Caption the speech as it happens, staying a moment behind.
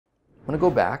I'm gonna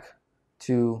go back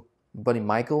to buddy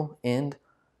Michael in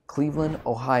Cleveland,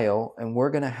 Ohio, and we're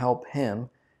gonna help him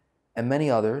and many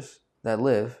others that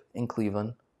live in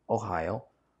Cleveland, Ohio,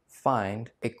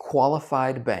 find a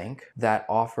qualified bank that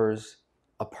offers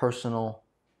a personal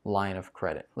line of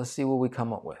credit. Let's see what we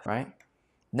come up with, right?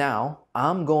 Now,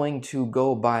 I'm going to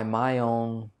go by my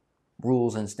own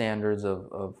rules and standards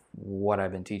of what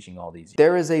I've been teaching all these years.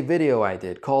 There is a video I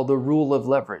did called The Rule of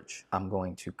Leverage. I'm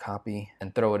going to copy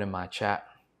and throw it in my chat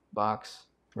box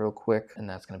real quick, and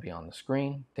that's going to be on the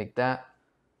screen. Take that.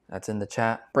 That's in the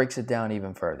chat. Breaks it down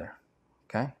even further.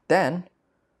 Okay? Then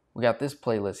we got this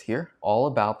playlist here, all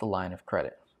about the line of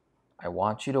credit. I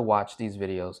want you to watch these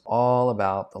videos all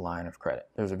about the line of credit.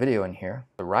 There's a video in here,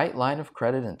 the right line of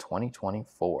credit in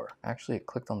 2024. Actually, it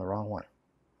clicked on the wrong one.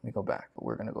 Let me go back, but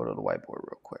we're gonna go to the whiteboard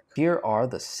real quick. Here are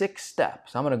the 6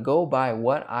 steps. I'm gonna go by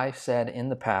what I said in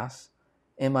the past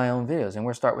in my own videos, and we're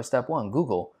gonna start with step 1.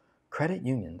 Google credit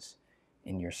unions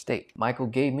in your state. Michael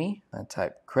gave me, I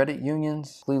typed credit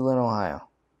unions, Cleveland, Ohio.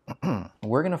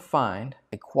 We're gonna find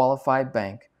a qualified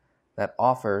bank that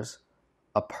offers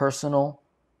a personal,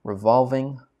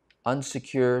 revolving,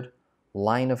 unsecured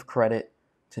line of credit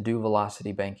to do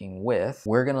velocity banking with.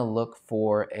 We're gonna look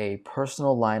for a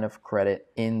personal line of credit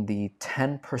in the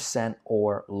 10%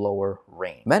 or lower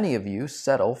range. Many of you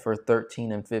settle for 13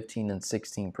 and 15 and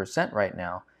 16% right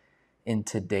now in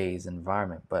today's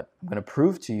environment, but I'm gonna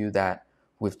prove to you that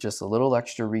with just a little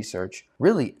extra research,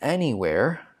 really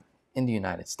anywhere in the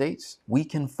United States, we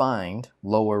can find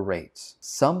lower rates.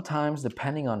 Sometimes,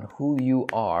 depending on who you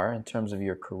are in terms of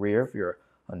your career, if you're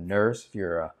a nurse, if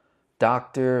you're a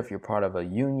doctor, if you're part of a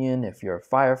union, if you're a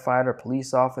firefighter,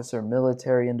 police officer,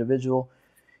 military individual,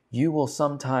 you will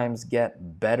sometimes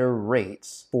get better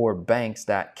rates for banks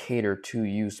that cater to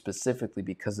you specifically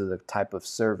because of the type of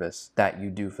service that you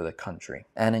do for the country,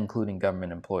 and including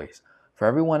government employees. For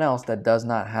everyone else that does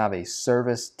not have a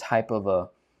service type of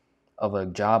a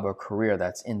job or career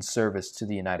that's in service to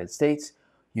the United States,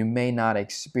 you may not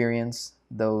experience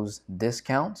those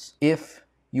discounts. If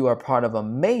you are part of a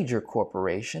major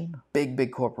corporation,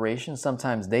 big corporation,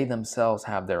 sometimes they themselves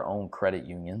have their own credit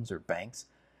unions or banks,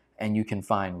 and you can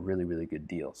find really good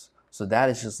deals. So that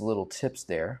is just little tips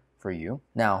there for you.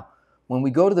 Now, when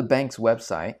we go to the bank's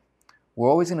website, we're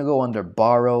always gonna go under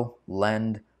borrow,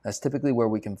 lend. That's typically where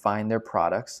we can find their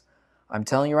products. I'm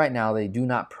telling you right now, they do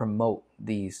not promote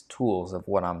these tools of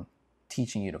what I'm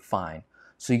teaching you to find.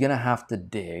 So you're gonna have to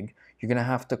dig, you're gonna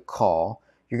have to call,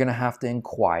 you're gonna have to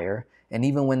inquire, and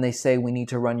even when they say we need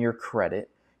to run your credit,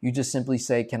 you just simply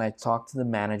say, can I talk to the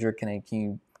manager? Can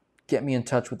you get me in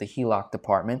touch with the HELOC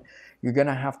department? You're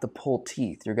gonna have to pull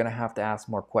teeth, you're gonna have to ask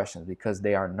more questions because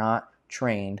they are not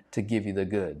trained to give you the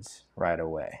goods right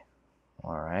away.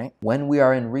 All right. When we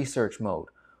are in research mode,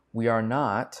 we are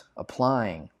not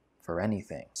applying for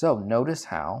anything. So notice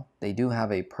how they do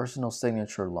have a personal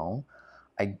signature loan.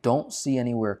 I don't see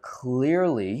anywhere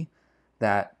clearly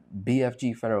that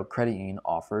BFG Federal Credit Union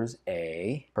offers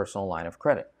a personal line of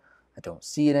credit. I don't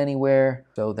see it anywhere.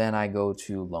 So then I go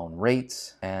to loan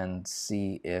rates and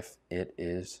see if it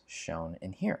is shown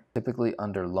in here. Typically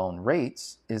under loan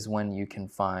rates is when you can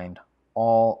find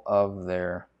all of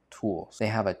their tools. They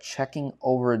have a checking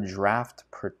overdraft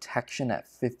protection at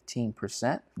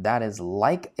 15%. That is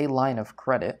like a line of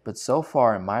credit, but so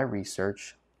far in my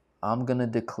research, I'm gonna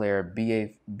declare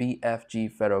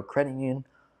BFG Federal Credit Union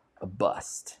a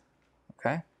bust,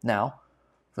 okay? Now,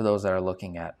 for those that are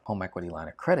looking at home equity line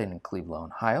of credit in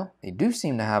Cleveland, Ohio, they do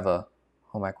seem to have a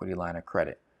home equity line of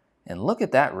credit. And look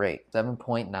at that rate,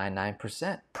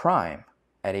 7.99%. Prime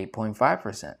at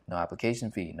 8.5%. No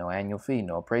application fee, no annual fee,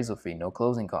 no appraisal fee, no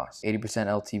closing costs. 80%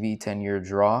 LTV, 10-year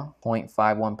draw,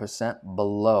 0.51%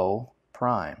 below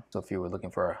prime. So if you were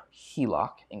looking for a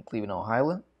HELOC in Cleveland,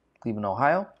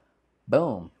 Ohio,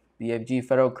 boom, BFG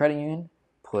Federal Credit Union,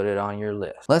 put it on your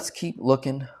list. Let's keep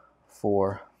looking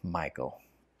for Michael.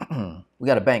 We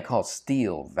got a bank called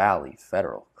Steel Valley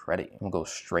Federal Credit. We'll go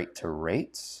straight to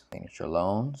rates, signature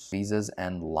loans, visas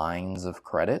and lines of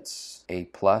credits, A+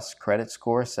 credit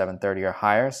score, 730 or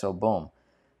higher. So boom,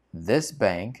 this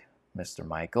bank, Mr.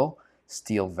 Michael,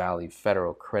 Steel Valley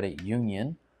Federal Credit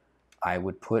Union, I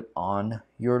would put on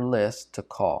your list to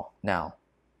call. Now,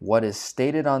 what is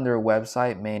stated on their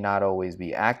website may not always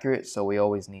be accurate, so we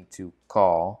always need to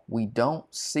call. We don't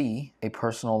see a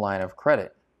personal line of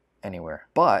credit anywhere,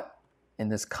 but in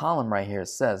this column right here, it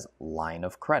says line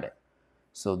of credit.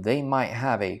 So they might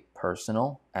have a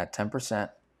personal at 10%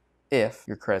 if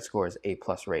your credit score is A+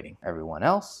 rating. Everyone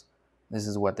else, this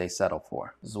is what they settle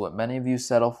for. This is what many of you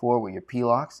settle for with your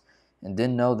HELOCs and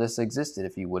didn't know this existed.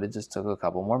 If you would have just took a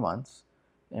couple more months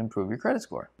improve your credit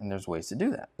score. And there's ways to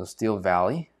do that. So Steel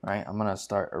Valley, right? I'm gonna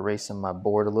start erasing my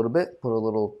board a little bit, put a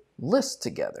little list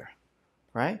together,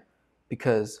 right?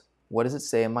 Because what does it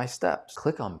say in my steps?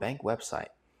 Click on bank website,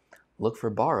 look for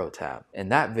borrow tab.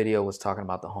 And that video was talking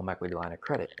about the home equity line of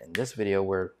credit. In this video,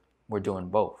 we're doing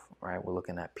both, right? We're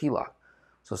looking at HELOC.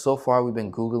 So far we've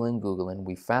been Googling.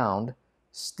 We found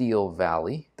Steel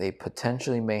Valley. They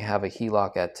potentially may have a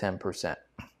HELOC at 10%.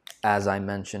 As I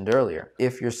mentioned earlier,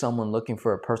 if you're someone looking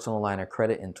for a personal line of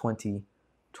credit in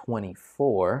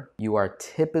 2024, you are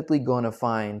typically going to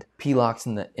find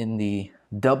HELOCs in the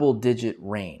double-digit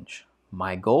range.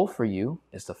 My goal for you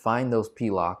is to find those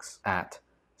HELOCs at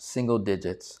single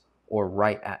digits or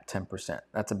right at 10%.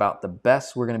 That's about the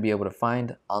best we're going to be able to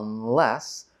find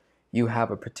unless you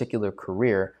have a particular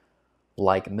career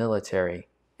like military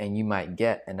and you might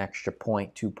get an extra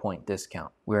 2-point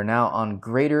discount. We're now on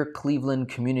Greater Cleveland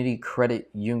Community Credit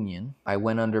Union. I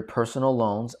went under personal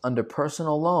loans. Under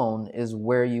personal loan is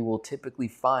where you will typically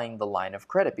find the line of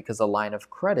credit, because the line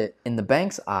of credit in the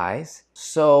bank's eyes,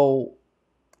 so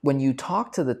when you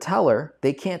talk to the teller,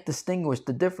 they can't distinguish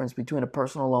the difference between a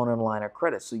personal loan and a line of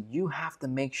credit. So you have to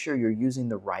make sure you're using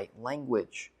the right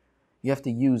language. You have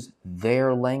to use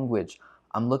their language.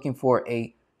 I'm looking for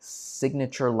a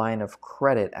signature line of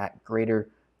credit at Greater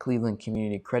Cleveland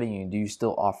Community Credit Union. Do you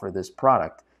still offer this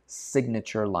product?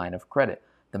 Signature line of credit.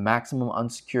 The maximum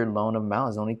unsecured loan amount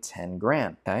is only 10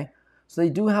 grand, okay? So they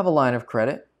do have a line of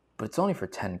credit, but it's only for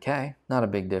 10K. Not a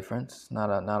big difference. Not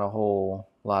a whole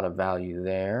lot of value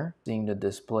there. Seem to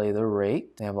display the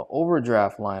rate. They have an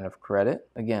overdraft line of credit.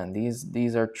 Again,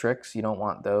 these are tricks. You don't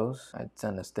want those. I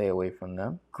tend to stay away from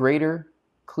them. Greater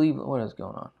Cleveland, what is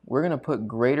going on? We're gonna put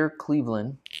Greater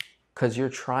Cleveland because you're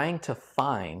trying to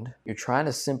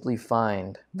simply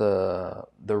find the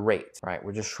rate, right?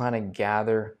 We're just trying to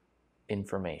gather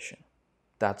information.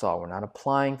 That's all. We're not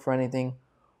applying for anything.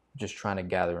 We're just trying to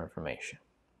gather information,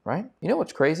 right? You know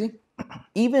what's crazy?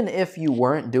 Even if you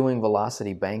weren't doing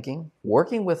velocity banking,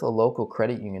 working with a local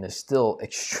credit union is still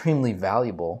extremely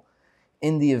valuable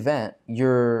in the event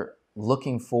you're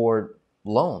looking for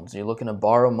loans, you're looking to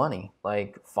borrow money,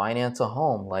 like finance a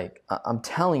home. Like I'm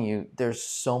telling you, there's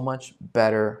so much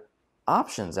better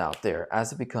options out there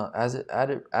as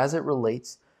it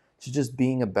relates to just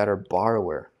being a better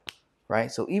borrower,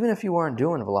 right? So even if you weren't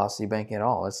doing velocity banking at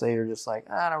all, let's say you're just like,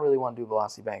 I don't really want to do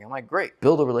velocity banking. I'm like, great,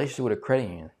 build a relationship with a credit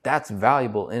union. That's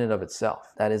valuable in and of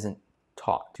itself. That isn't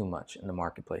taught too much in the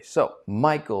marketplace. So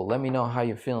Michael, let me know how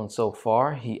you're feeling so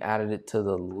far. He added it to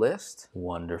the list.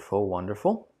 Wonderful,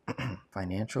 wonderful.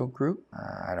 Financial group.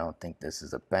 I don't think this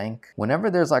is a bank. Whenever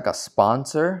there's like a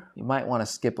sponsor, you might want to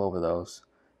skip over those.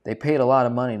 They paid a lot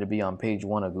of money to be on page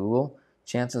 1 of Google.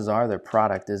 Chances are their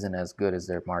product isn't as good as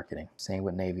their marketing. Same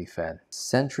with Navy Fed.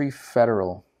 Century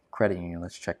Federal Credit Union.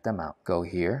 Let's check them out. Go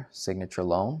here, signature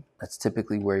loan. That's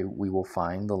typically where we will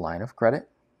find the line of credit.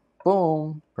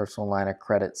 Boom, personal line of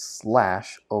credit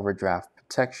 / overdraft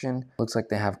protection. Looks like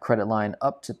they have credit line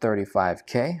up to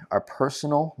 35K. Our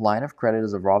personal line of credit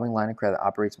is a revolving line of credit that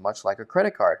operates much like a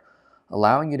credit card,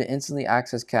 allowing you to instantly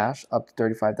access cash up to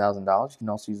 $35,000. You can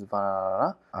also use the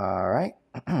fund. All right,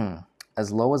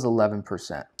 as low as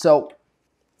 11%. So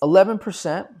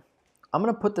 11%, I'm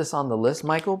gonna put this on the list,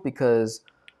 Michael, because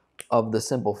of the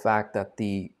simple fact that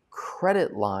the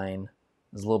credit line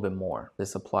is a little bit more.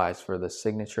 This applies for the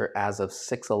signature as of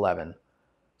 6/11.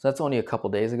 So that's only a couple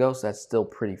days ago, so that's still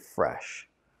pretty fresh,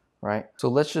 right? So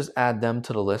let's just add them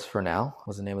to the list for now.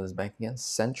 What's the name of this bank again?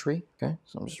 Century, okay?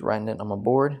 So I'm just writing it on my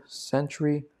board.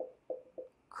 Century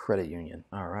Credit Union,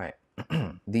 all right.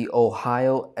 The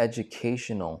Ohio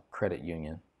Educational Credit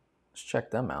Union. Let's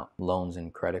check them out. Loans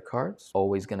and credit cards,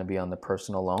 always gonna be on the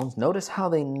personal loans. Notice how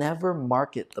they never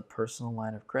market the personal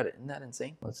line of credit. Isn't that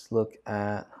insane? Let's look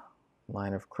at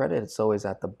line of credit. It's always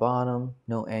at the bottom.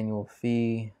 No annual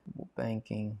fee.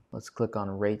 Banking. Let's click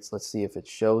on rates. Let's see if it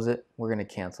shows it. We're going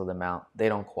to cancel them out. They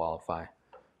don't qualify,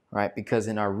 right? Because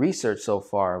in our research so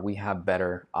far, we have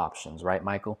better options, right,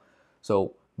 Michael?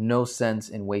 So no sense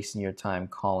in wasting your time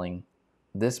calling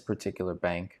this particular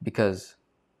bank because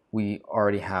we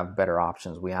already have better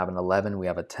options. We have an 11, we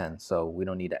have a 10, so we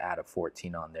don't need to add a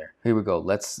 14 on there. Here we go.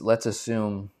 Let's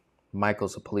assume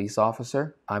Michael's a police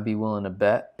officer. I'd be willing to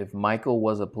bet if Michael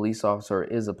was a police officer or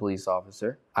is a police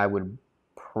officer, I would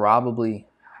probably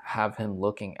have him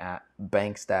looking at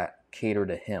banks that cater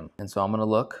to him. And so I'm gonna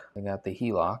look. They got the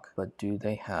HELOC, but do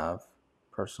they have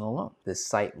personal loan? This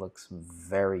site looks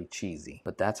very cheesy,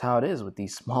 but that's how it is with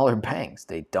these smaller banks.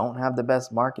 They don't have the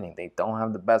best marketing. They don't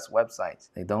have the best websites.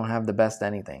 They don't have the best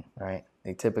anything, right?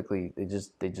 They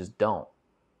just don't.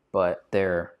 But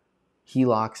they're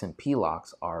HELOCs and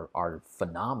PLOCs are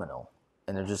phenomenal.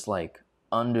 And they're just like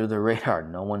under the radar.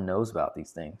 No one knows about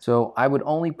these things. So I would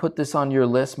only put this on your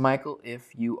list, Michael, if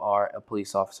you are a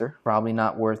police officer. Probably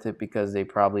not worth it because they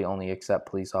probably only accept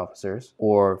police officers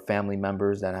or family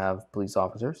members that have police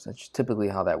officers. That's typically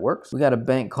how that works. We got a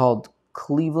bank called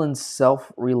Cleveland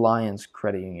Self-Reliance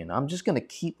Credit Union. I'm just going to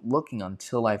keep looking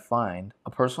until I find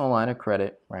a personal line of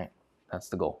credit, right? That's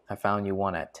the goal. I found you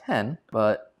one at 10,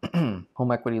 but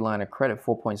home equity line of credit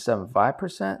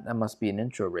 4.75%. That must be an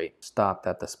intro rate. Stopped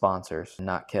at the sponsors,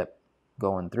 not kept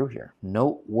going through here.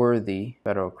 Noteworthy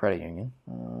Federal Credit Union.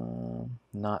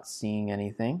 Not seeing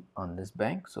anything on this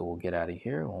bank, so we'll get out of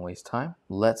here. Won't waste time.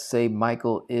 Let's say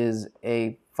Michael is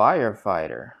a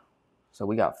firefighter. So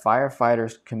we got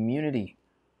Firefighters Community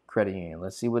Credit Union.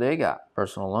 Let's see what they got.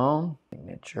 Personal loan,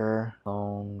 signature,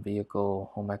 loan,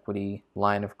 vehicle, home equity,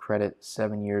 line of credit,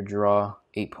 7-year draw,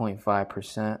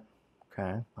 8.5%.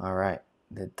 Okay, all right.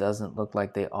 It doesn't look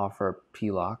like they offer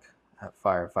PLOC at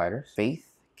Firefighters.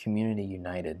 Faith Community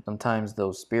United. Sometimes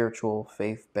those spiritual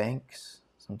faith banks,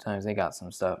 sometimes they got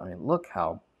some stuff. I mean, look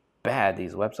how bad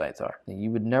these websites are.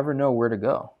 You would never know where to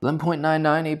go.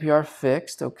 11.99 APR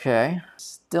fixed. Okay.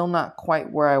 Still not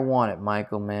quite where I want it,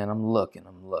 Michael, man. I'm looking.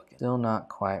 Still not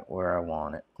quite where I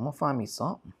want it. I'm gonna find me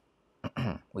something.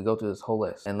 We go through this whole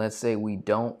list. And let's say we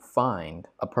don't find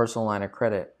a personal line of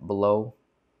credit below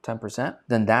 10%.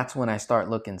 Then that's when I start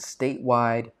looking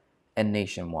statewide and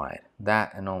nationwide.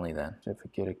 That and only then.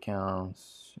 Certificate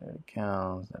accounts,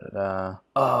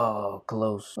 Oh,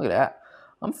 close. Look at that.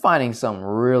 I'm finding some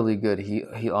really good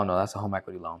oh no, that's a home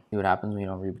equity loan. See what happens when you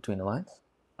don't read between the lines?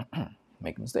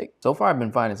 Make a mistake. So far I've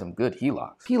been finding some good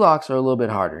HELOCs. HELOCs are a little bit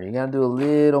harder. You gotta do a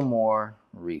little more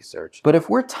research. But if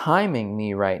we're timing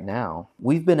me right now,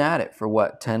 we've been at it for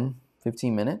what, 10,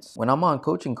 15 minutes? When I'm on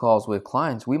coaching calls with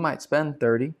clients, we might spend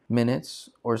 30 minutes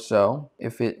or so.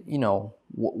 If it,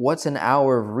 what's an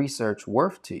hour of research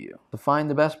worth to you to find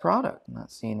the best product?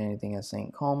 Not seeing anything at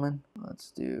St. Coleman.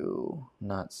 Let's do,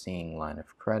 not seeing line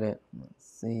of credit. Let's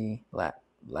see,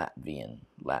 Latvian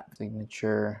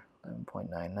signature.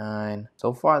 11.99.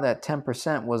 So far that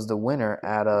 10% was the winner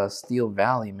at Steel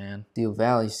Valley, man. Steel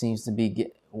Valley seems to be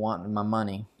wanting my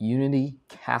money. Unity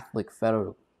Catholic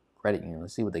Federal Credit Union.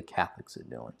 Let's see what the Catholics are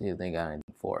doing. See if they got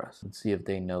anything for us. Let's see if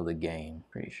they know the game.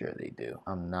 Pretty sure they do.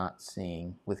 I'm not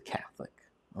seeing with Catholic.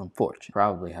 Unfortunately.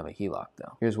 Probably have a HELOC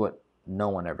though. Here's what no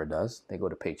one ever does. They go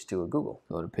to page 2 of Google.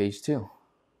 Go to page 2.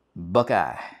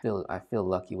 Buckeye. I feel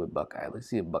lucky with Buckeye. Let's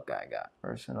see what Buckeye got.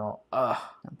 Personal.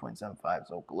 10.75,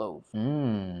 so close.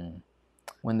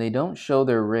 When they don't show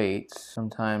their rates,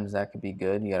 sometimes that could be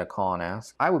good. You gotta call and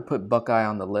ask. I would put Buckeye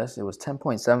on the list. It was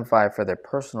 10.75 for their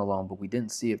personal loan, but we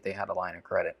didn't see if they had a line of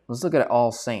credit. Let's look at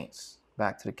All Saints.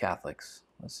 Back to the Catholics.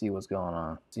 Let's see what's going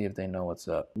on. See if they know what's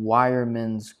up.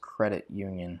 Wireman's Credit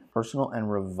Union. Personal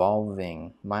and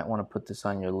revolving. Might want to put this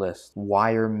on your list.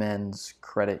 Wireman's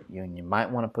Credit Union.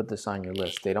 Might want to put this on your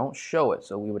list. They don't show it,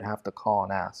 so we would have to call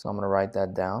and ask. So I'm going to write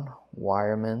that down.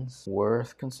 Wireman's.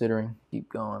 Worth considering. Keep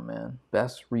going, man.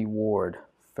 Best reward.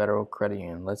 Federal Credit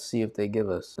Union. Let's see if they give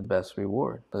us the best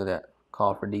reward. Look at that.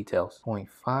 Call for details.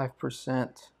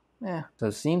 0.5%. Yeah. So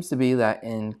it seems to be that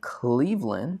in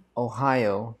Cleveland,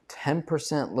 Ohio,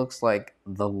 10% looks like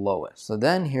the lowest. So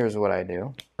then here's what I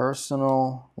do.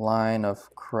 Personal line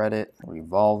of credit,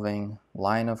 revolving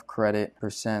line of credit,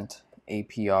 percent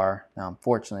APR. Now,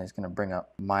 unfortunately, it's going to bring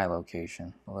up my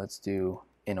location. Let's do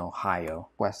in Ohio,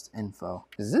 West Info.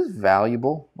 Is this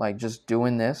valuable? Like just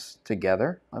doing this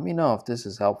together? Let me know if this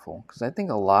is helpful because I think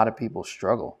a lot of people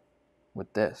struggle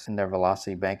with this in their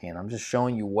velocity banking. I'm just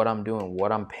showing you what I'm doing,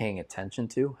 what I'm paying attention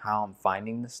to, how I'm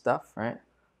finding this stuff, right?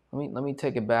 Let me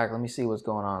take it back. Let me see what's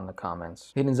going on in the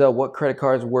comments. Hey Denzel, what credit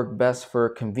cards work best for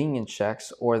convenience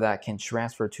checks or that can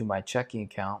transfer to my checking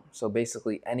account? So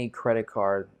basically any credit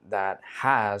card that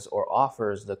has or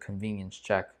offers the convenience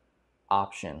check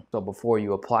option. So before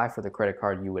you apply for the credit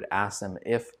card, you would ask them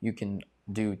if you can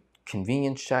do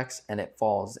convenience checks and if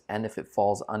it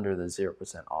falls under the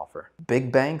 0% offer.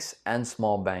 Big banks and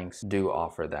small banks do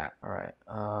offer that. All right,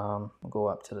 we'll go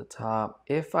up to the top.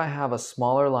 If I have a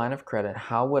smaller line of credit,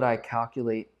 how would I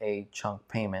calculate a chunk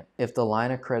payment if the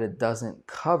line of credit doesn't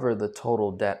cover the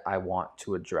total debt I want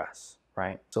to address?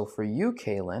 Right? So for you,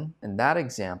 Kaylin, in that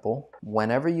example,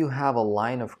 whenever you have a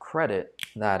line of credit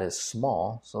that is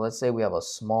small, so let's say we have a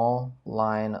small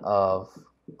line of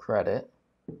credit,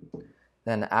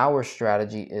 then our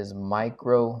strategy is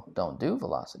micro, don't do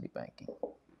velocity banking.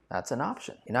 That's an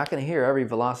option. You're not going to hear every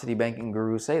velocity banking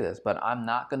guru say this, but I'm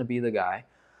not going to be the guy,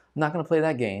 I'm not going to play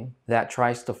that game that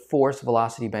tries to force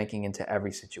velocity banking into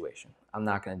every situation. I'm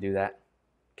not going to do that.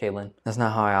 LIEN. That's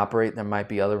not how I operate. There might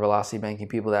be other velocity banking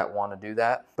people that want to do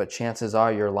that, but chances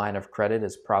are your line of credit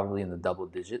is probably in the double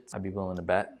digits. I'd be willing to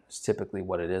bet it's typically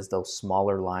what it is. Those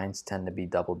smaller lines tend to be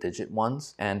double digit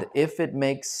ones. And if it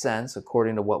makes sense,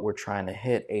 according to what we're trying to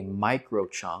hit, a micro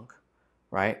chunk,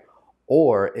 right?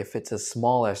 Or if it's as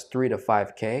small as 3 to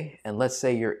 5K, and let's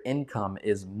say your income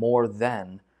is more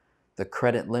than the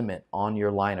credit limit on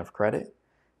your line of credit,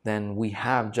 then we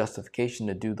have justification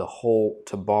to do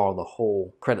to borrow the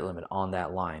whole credit limit on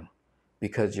that line,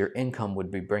 because your income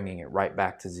would be bringing it right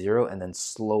back to zero and then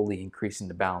slowly increasing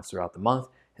the balance throughout the month,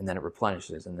 and then it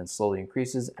replenishes and then slowly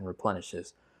increases and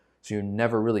replenishes. So you're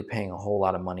never really paying a whole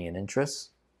lot of money in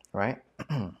interest, right?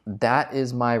 That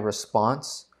is my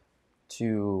response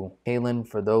to LIEN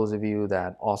for those of you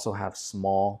that also have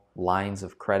small lines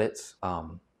of credits.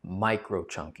 Micro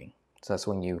chunking. So that's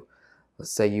when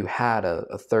let's say you had a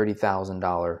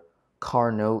 $30,000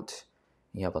 car note,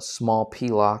 you have a small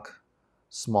HELOC,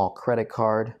 small credit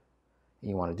card,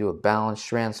 you want to do a balance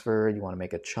transfer, you want to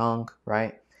make a chunk,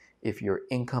 right? If your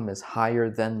income is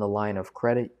higher than the line of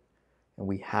credit and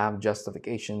we have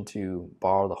justification to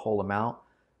borrow the whole amount,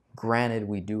 granted,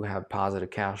 we do have positive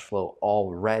cash flow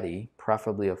already,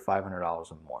 preferably of $500 or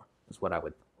more is what I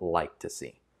would like to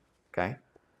see, okay?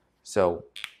 So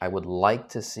I would like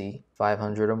to see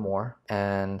 500 or more.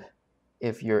 And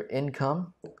if your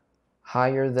income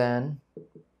higher than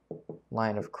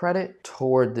line of credit,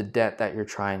 toward the debt that you're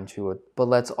trying to, but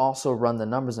let's also run the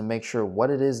numbers and make sure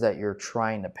what it is that you're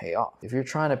trying to pay off. If you're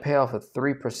trying to pay off a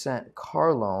 3%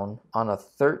 car loan on a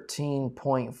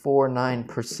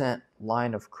 13.49%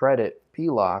 line of credit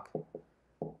HELOC,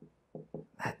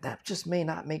 that just may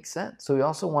not make sense. So we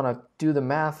also want to do the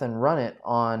math and run it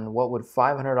on what would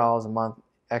 $500 a month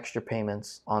extra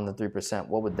payments on the 3%,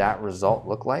 what would that result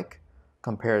look like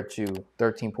compared to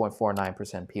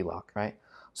 13.49% HELOC, right?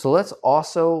 So let's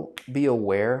also be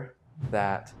aware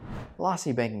that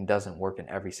velocity banking doesn't work in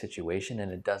every situation,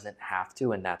 and it doesn't have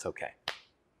to, and that's okay.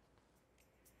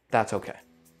 That's okay,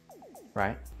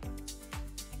 right?